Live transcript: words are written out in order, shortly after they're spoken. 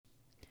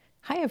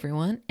Hi,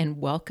 everyone, and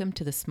welcome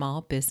to the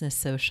Small Business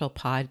Social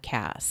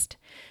Podcast.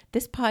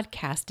 This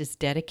podcast is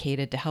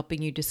dedicated to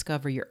helping you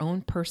discover your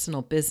own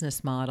personal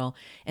business model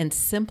and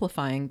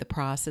simplifying the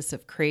process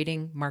of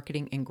creating,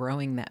 marketing, and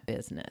growing that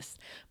business.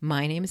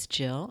 My name is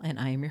Jill, and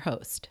I am your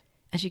host.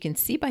 As you can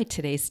see by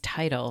today's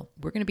title,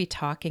 we're going to be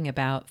talking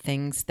about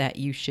things that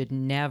you should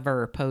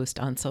never post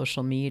on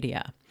social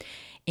media.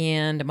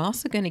 And I'm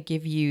also going to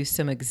give you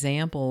some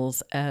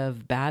examples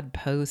of bad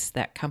posts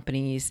that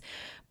companies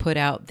put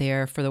out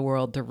there for the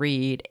world to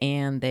read,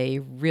 and they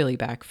really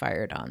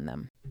backfired on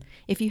them.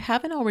 If you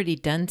haven't already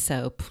done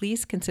so,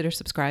 please consider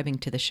subscribing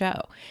to the show.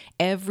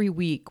 Every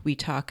week we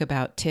talk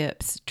about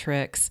tips,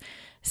 tricks,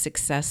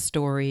 success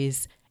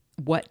stories,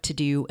 what to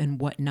do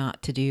and what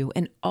not to do,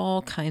 and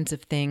all kinds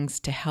of things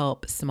to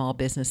help small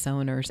business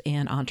owners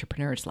and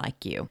entrepreneurs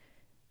like you.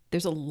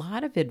 There's a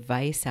lot of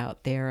advice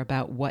out there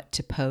about what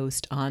to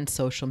post on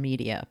social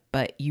media,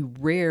 but you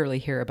rarely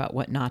hear about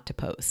what not to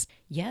post.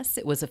 Yes,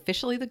 it was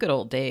officially the good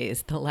old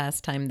days the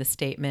last time the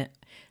statement,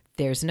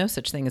 "there's no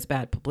such thing as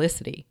bad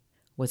publicity,"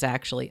 was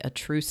actually a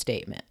true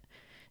statement.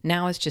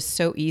 Now it's just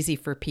so easy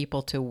for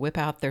people to whip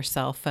out their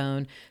cell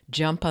phone,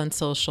 jump on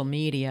social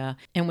media,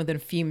 and within a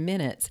few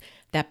minutes,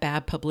 that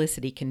bad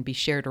publicity can be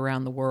shared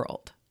around the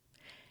world.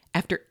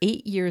 After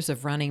 8 years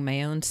of running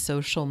my own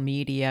social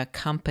media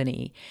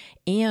company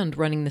and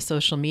running the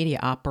social media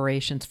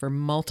operations for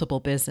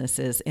multiple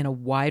businesses in a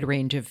wide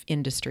range of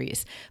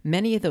industries,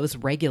 many of those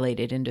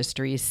regulated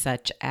industries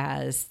such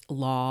as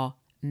law,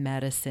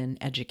 medicine,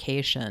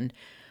 education,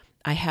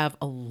 I have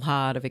a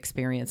lot of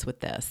experience with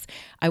this.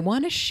 I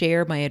want to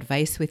share my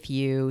advice with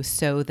you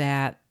so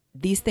that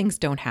these things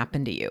don't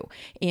happen to you.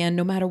 And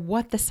no matter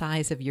what the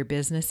size of your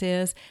business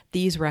is,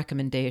 these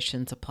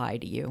recommendations apply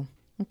to you.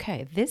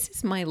 Okay, this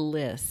is my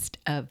list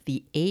of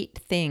the 8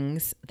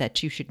 things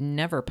that you should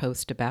never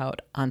post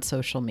about on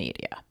social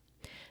media.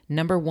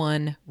 Number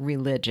 1,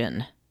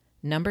 religion.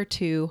 Number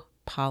 2,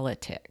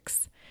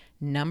 politics.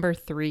 Number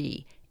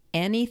 3,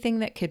 anything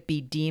that could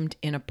be deemed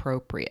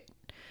inappropriate.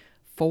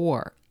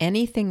 4,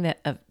 anything that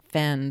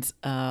offends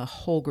a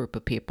whole group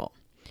of people.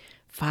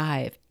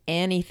 5,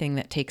 anything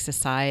that takes a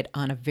side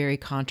on a very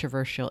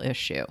controversial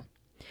issue.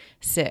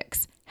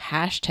 6,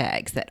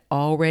 hashtags that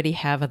already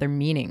have other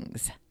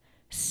meanings.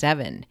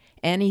 7,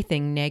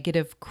 anything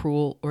negative,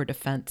 cruel, or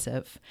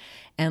defensive.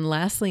 And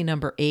lastly,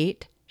 number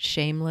 8,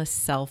 shameless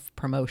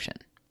self-promotion.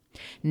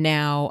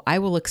 Now, I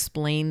will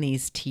explain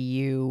these to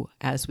you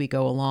as we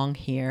go along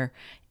here,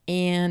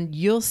 and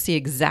you'll see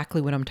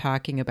exactly what I'm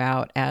talking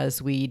about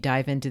as we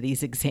dive into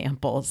these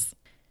examples.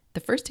 The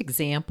first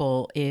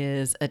example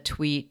is a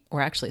tweet, or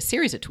actually a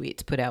series of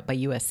tweets put out by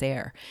US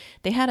Air.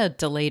 They had a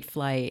delayed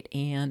flight,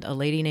 and a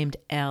lady named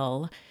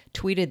Elle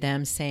tweeted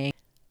them saying,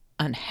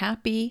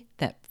 "Unhappy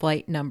that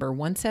flight number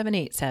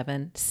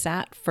 1787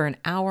 sat for an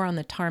hour on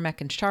the tarmac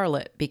in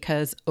Charlotte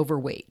because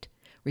overweight,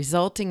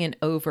 resulting in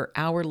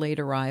over-hour late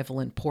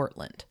arrival in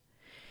Portland."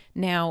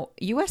 Now,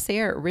 US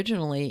Air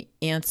originally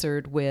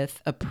answered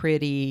with a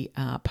pretty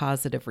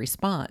positive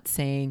response,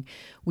 saying,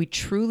 "We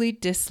truly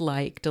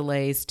dislike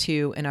delays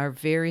too and are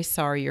very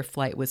sorry your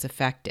flight was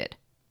affected."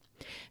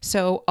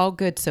 So all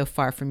good so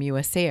far from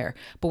US Air.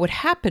 But what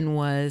happened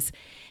was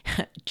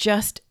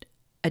just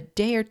a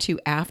day or two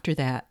after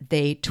that,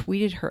 they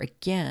tweeted her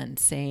again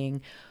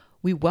saying,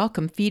 "We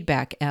welcome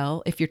feedback,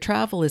 Elle. If your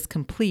travel is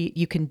complete,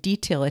 you can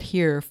detail it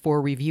here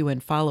for review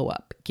and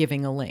follow-up,"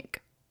 giving a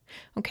link.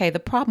 Okay, the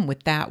problem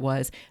with that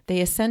was they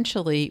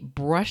essentially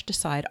brushed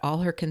aside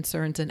all her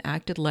concerns and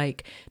acted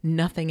like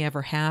nothing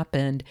ever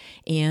happened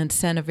and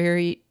sent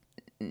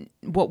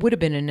what would have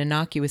been an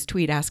innocuous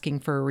tweet asking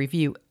for a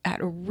review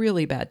at a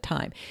really bad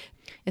time.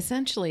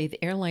 Essentially,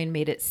 the airline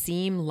made it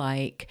seem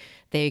like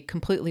they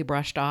completely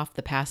brushed off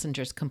the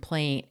passenger's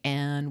complaint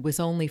and was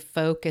only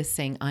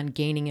focusing on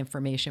gaining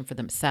information for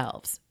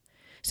themselves.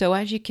 So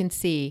as you can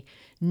see,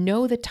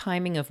 know the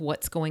timing of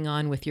what's going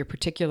on with your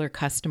particular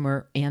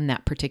customer and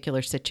that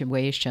particular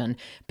situation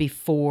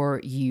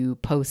before you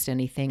post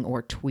anything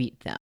or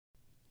tweet them.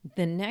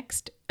 The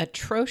next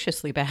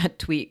atrociously bad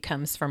tweet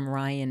comes from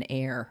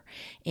Ryanair.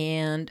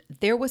 And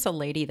there was a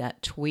lady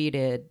that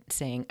tweeted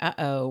saying,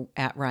 "Uh-oh,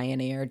 at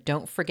Ryanair,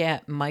 don't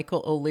forget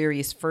Michael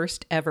O'Leary's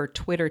first ever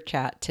Twitter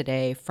chat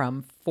today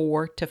from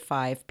 4 to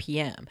 5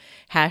 p.m.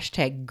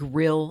 Hashtag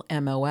grill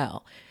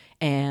MOL."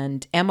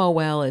 And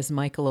MOL is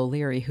Michael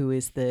O'Leary, who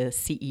is the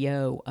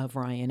CEO of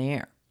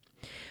Ryanair.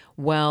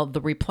 Well,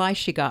 the reply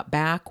she got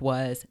back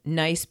was,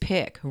 "Nice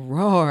pick,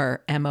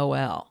 roar,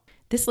 MOL."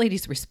 This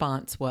lady's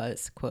response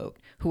was, quote,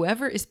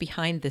 "Whoever is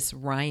behind this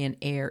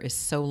Ryanair is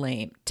so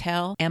lame.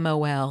 Tell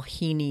MOL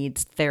he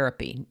needs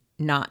therapy,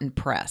 not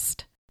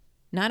impressed."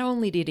 Not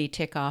only did he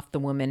tick off the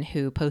woman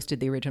who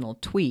posted the original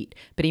tweet,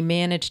 but he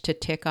managed to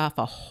tick off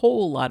a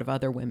whole lot of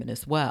other women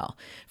as well.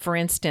 For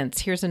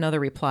instance, here's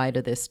another reply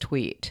to this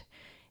tweet.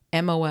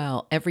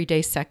 "MOL,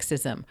 everyday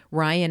sexism.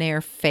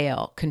 Ryanair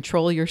fail.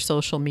 Control your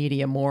social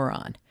media,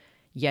 moron."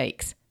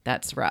 Yikes,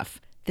 that's rough.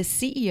 The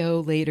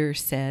CEO later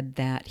said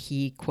that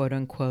he, quote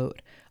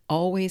unquote,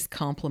 always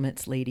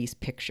compliments ladies'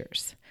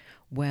 pictures.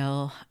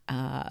 Well,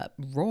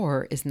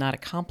 roar is not a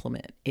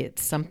compliment.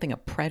 It's something a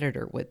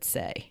predator would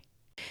say.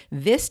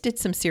 This did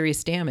some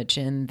serious damage,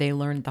 and they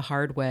learned the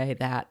hard way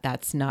that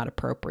that's not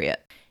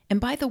appropriate. And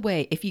by the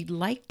way, if you'd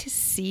like to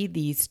see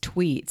these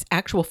tweets,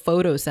 actual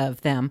photos of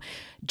them,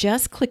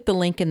 just click the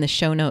link in the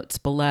show notes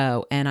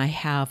below, and I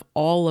have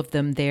all of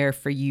them there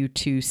for you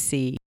to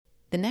see.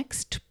 The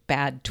next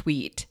bad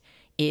tweet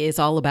is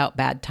all about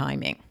bad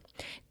timing.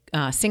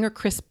 Singer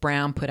Chris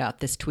Brown put out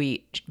this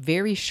tweet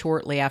very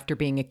shortly after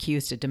being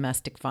accused of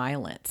domestic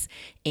violence.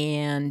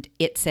 And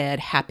it said,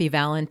 "Happy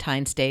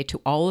Valentine's Day to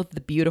all of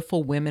the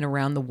beautiful women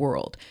around the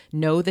world.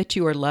 Know that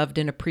you are loved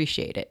and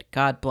appreciated.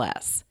 God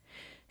bless."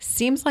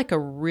 Seems like a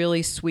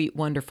really sweet,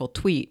 wonderful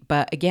tweet.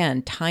 But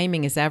again,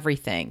 timing is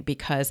everything,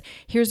 because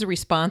here's a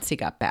response he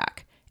got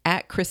back.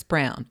 At Chris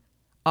Brown,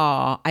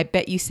 "Aw, I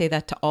bet you say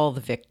that to all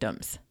the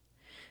victims."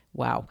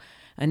 Wow.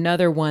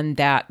 Another one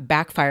that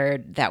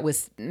backfired, that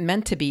was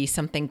meant to be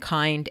something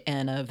kind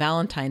and a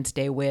Valentine's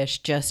Day wish,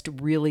 just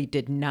really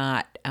did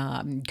not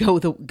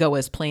go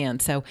as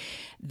planned. So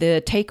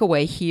the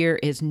takeaway here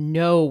is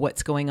know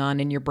what's going on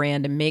in your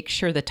brand and make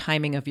sure the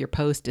timing of your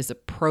post is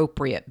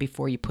appropriate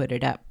before you put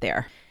it up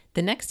there.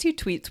 The next two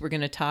tweets we're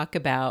going to talk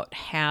about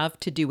have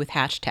to do with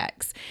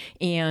hashtags.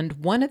 And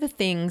one of the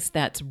things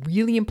that's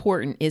really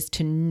important is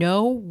to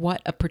know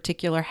what a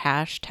particular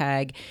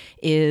hashtag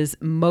is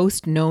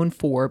most known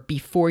for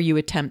before you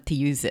attempt to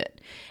use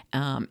it.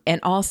 And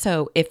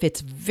also, if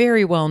it's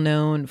very well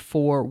known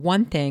for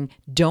one thing,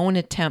 don't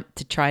attempt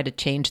to try to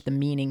change the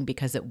meaning,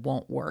 because it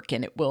won't work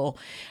and it will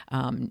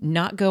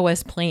not go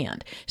as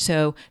planned.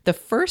 So the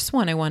first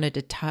one I wanted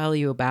to tell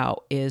you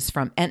about is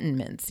from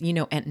Entenmann's. You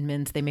know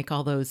Entenmann's, they make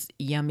all those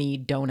yummy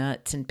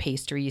donuts and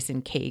pastries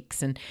and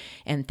cakes and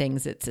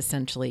things. It's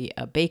essentially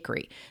a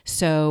bakery.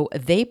 So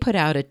they put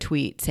out a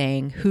tweet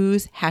saying,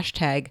 "Who's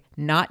hashtag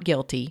not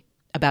guilty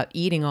about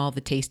eating all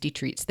the tasty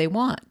treats they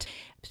want?"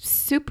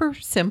 Super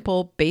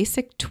simple,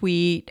 basic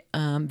tweet,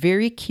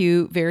 very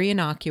cute, very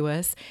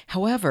innocuous.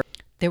 However,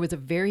 there was a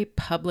very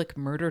public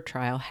murder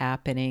trial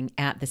happening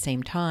at the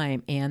same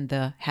time, and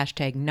the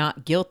hashtag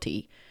not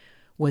guilty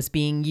was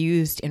being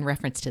used in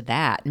reference to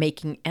that,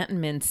 making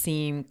Entenmann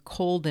seem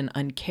cold and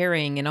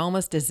uncaring, and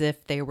almost as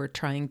if they were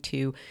trying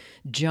to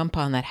jump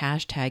on that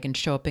hashtag and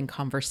show up in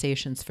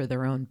conversations for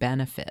their own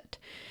benefit.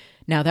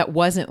 Now, that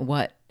wasn't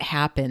what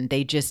happened.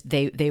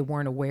 They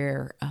weren't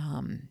aware.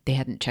 They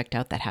hadn't checked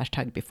out that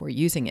hashtag before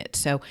using it.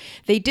 So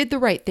they did the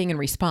right thing in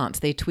response.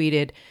 They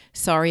tweeted,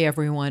 "Sorry,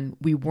 everyone.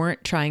 We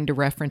weren't trying to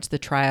reference the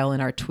trial in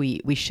our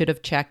tweet. We should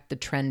have checked the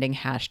trending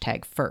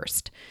hashtag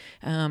first."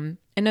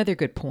 Another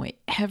good point.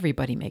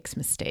 Everybody makes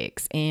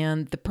mistakes.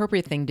 And the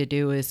appropriate thing to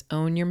do is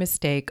own your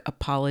mistake,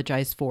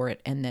 apologize for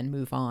it, and then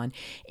move on.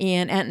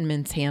 And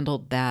Entenmann's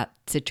handled that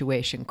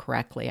situation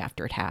correctly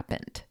after it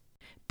happened.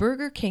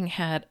 Burger King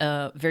had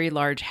a very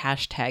large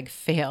hashtag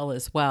fail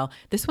as well.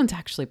 This one's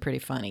actually pretty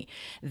funny.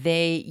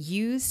 They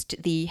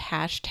used the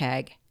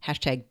hashtag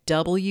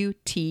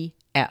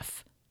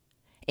WTF.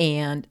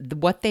 And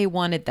what they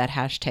wanted that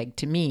hashtag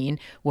to mean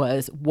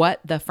was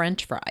 "what the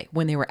French fry,"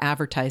 when they were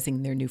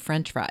advertising their new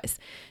French fries.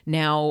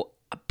 Now,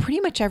 pretty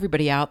much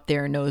everybody out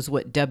there knows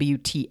what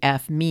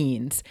WTF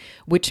means,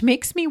 which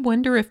makes me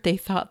wonder if they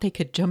thought they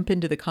could jump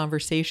into the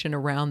conversation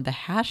around the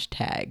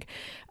hashtag.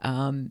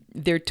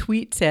 Their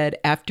tweet said,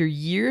 "After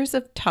years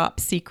of top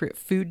secret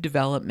food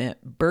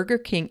development, Burger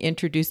King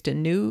introduced a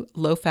new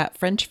low-fat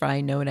French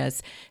fry known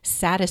as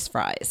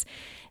Satisfries.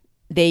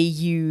 They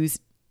use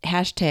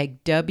hashtag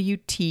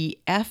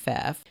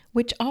WTFF,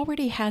 which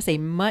already has a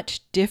much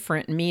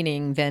different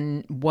meaning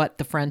than what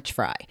the French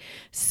fry."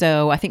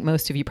 So I think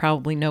most of you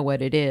probably know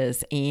what it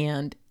is.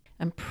 And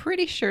I'm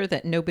pretty sure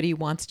that nobody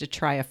wants to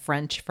try a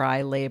French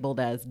fry labeled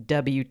as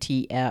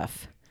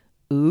WTF.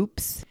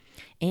 Oops.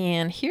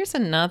 And here's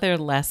another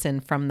lesson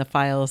from the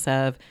files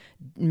of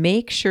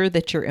make sure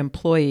that your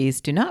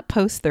employees do not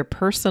post their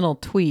personal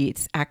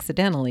tweets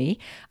accidentally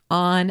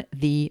on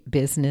the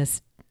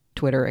business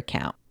Twitter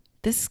account.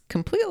 This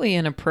completely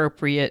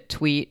inappropriate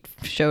tweet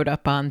showed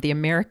up on the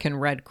American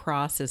Red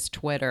Cross's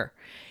Twitter,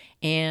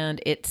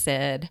 and it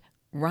said,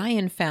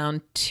 "Ryan found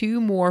 2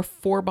 more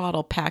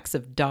 4-bottle packs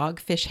of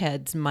Dogfish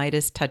Head's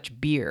Midas Touch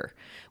beer.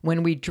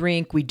 When we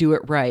drink, we do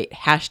it right.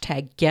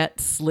 Hashtag get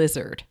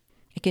slizzard."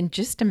 I can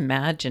just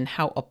imagine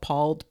how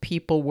appalled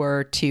people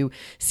were to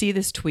see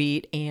this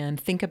tweet and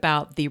think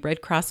about the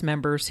Red Cross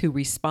members who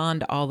respond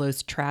to all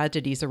those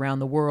tragedies around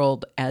the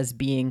world as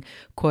being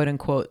quote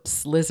unquote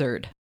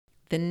slizzard.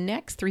 The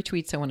next 3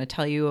 tweets I want to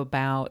tell you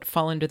about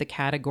fall under the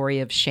category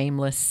of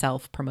shameless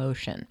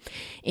self-promotion.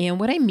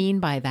 And what I mean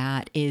by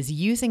that is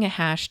using a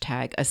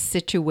hashtag, a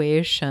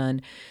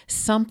situation,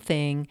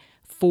 something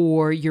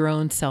for your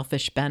own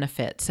selfish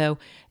benefit. So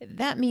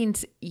that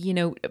means,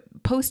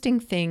 posting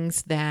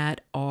things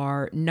that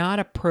are not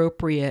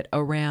appropriate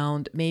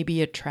around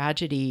maybe a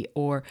tragedy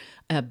or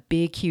a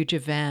big, huge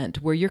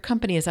event where your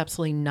company has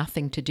absolutely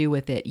nothing to do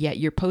with it, yet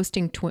you're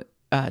posting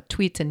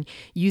tweets and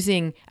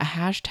using a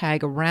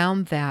hashtag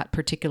around that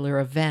particular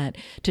event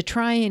to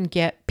try and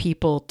get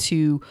people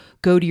to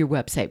go to your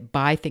website,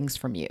 buy things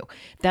from you.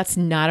 That's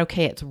not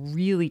okay. It's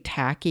really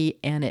tacky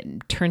and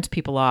it turns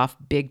people off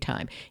big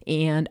time.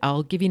 And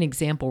I'll give you an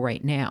example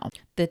right now.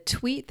 The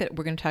tweet that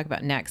we're going to talk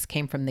about next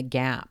came from The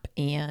Gap,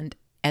 and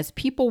as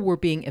people were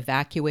being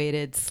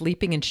evacuated,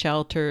 sleeping in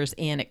shelters,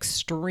 and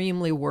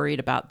extremely worried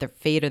about the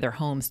fate of their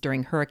homes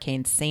during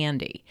Hurricane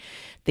Sandy,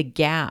 The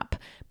Gap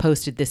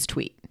posted this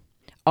tweet.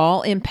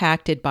 All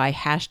impacted by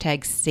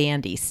hashtag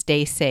Sandy,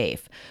 stay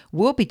safe.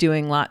 We'll be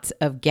doing lots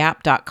of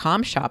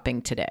Gap.com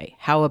shopping today.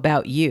 How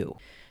about you?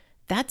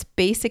 That's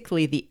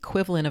basically the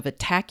equivalent of a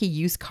tacky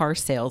used car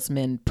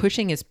salesman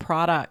pushing his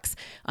products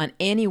on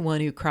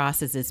anyone who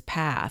crosses his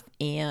path.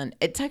 And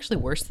it's actually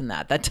worse than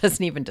that. That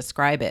doesn't even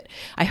describe it.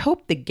 I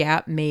hope The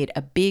Gap made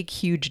a big,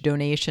 huge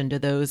donation to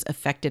those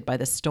affected by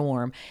the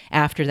storm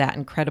after that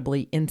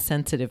incredibly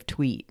insensitive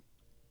tweet.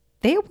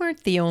 They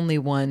weren't the only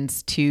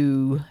ones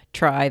to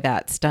try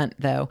that stunt,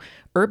 though.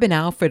 Urban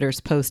Outfitters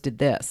posted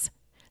this.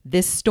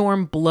 This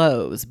storm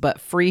blows,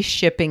 but free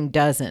shipping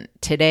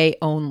doesn't. Today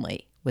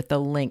only, with a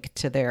link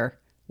to their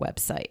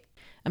website.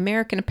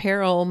 American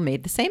Apparel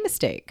made the same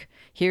mistake.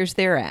 Here's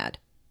their ad.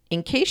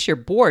 In case you're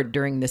bored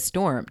during the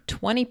storm,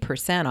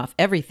 20% off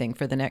everything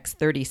for the next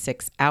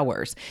 36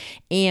 hours.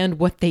 And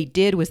what they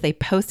did was they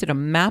posted a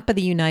map of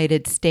the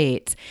United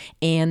States,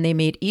 and they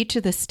made each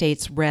of the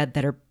states red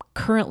that are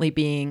currently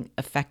being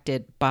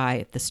affected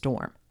by the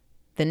storm.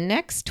 The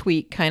next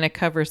tweet kind of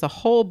covers a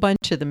whole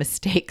bunch of the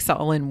mistakes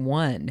all in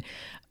one.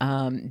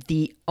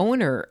 The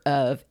owner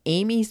of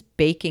Amy's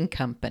Baking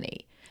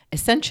Company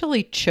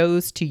essentially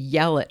chose to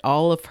yell at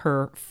all of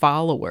her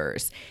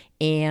followers,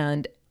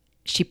 and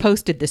she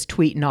posted this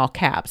tweet in all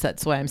caps.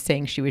 That's why I'm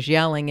saying she was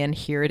yelling, and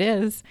here it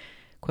is.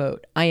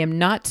 Quote, I am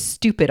not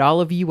stupid,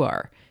 all of you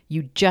are.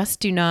 You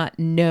just do not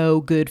know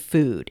good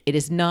food. It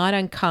is not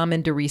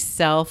uncommon to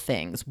resell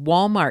things.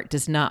 Walmart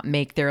does not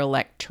make their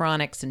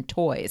electronics and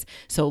toys,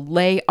 so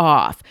lay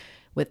off,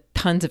 with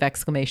tons of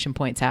exclamation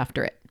points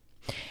after it.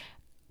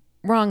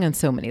 Wrong on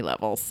so many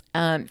levels.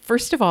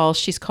 First of all,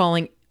 she's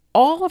calling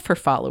all of her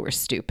followers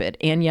stupid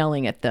and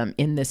yelling at them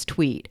in this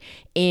tweet.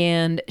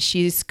 And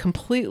she's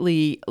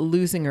completely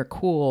losing her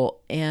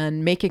cool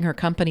and making her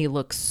company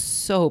look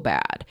so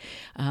bad.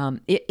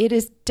 It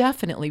is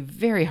definitely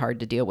very hard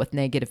to deal with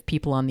negative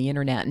people on the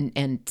internet.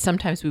 And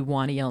sometimes we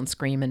want to yell and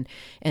scream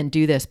and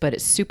do this, but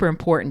it's super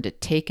important to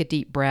take a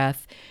deep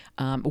breath,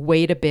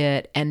 wait a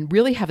bit, and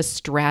really have a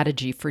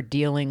strategy for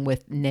dealing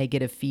with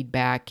negative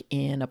feedback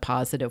in a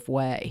positive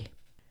way.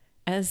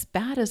 As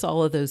bad as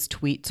all of those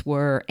tweets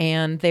were,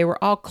 and they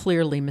were all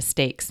clearly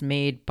mistakes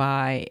made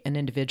by an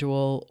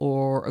individual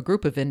or a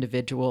group of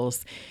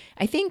individuals,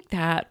 I think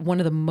that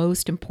one of the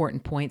most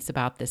important points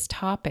about this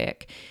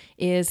topic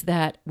is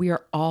that we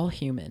are all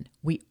human.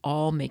 We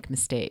all make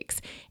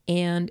mistakes.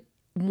 And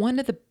one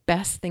of the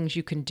best things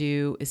you can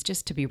do is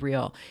just to be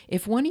real.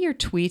 If one of your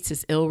tweets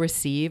is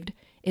ill-received,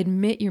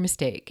 admit your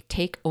mistake,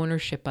 take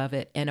ownership of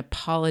it, and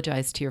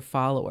apologize to your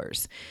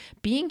followers.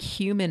 Being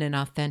human and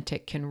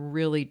authentic can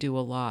really do a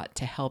lot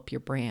to help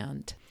your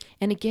brand.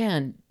 And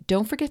again,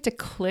 don't forget to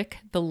click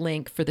the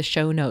link for the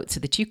show notes so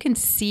that you can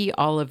see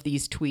all of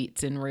these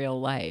tweets in real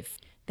life.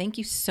 Thank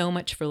you so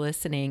much for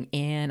listening,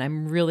 and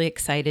I'm really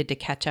excited to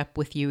catch up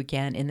with you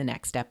again in the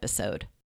next episode.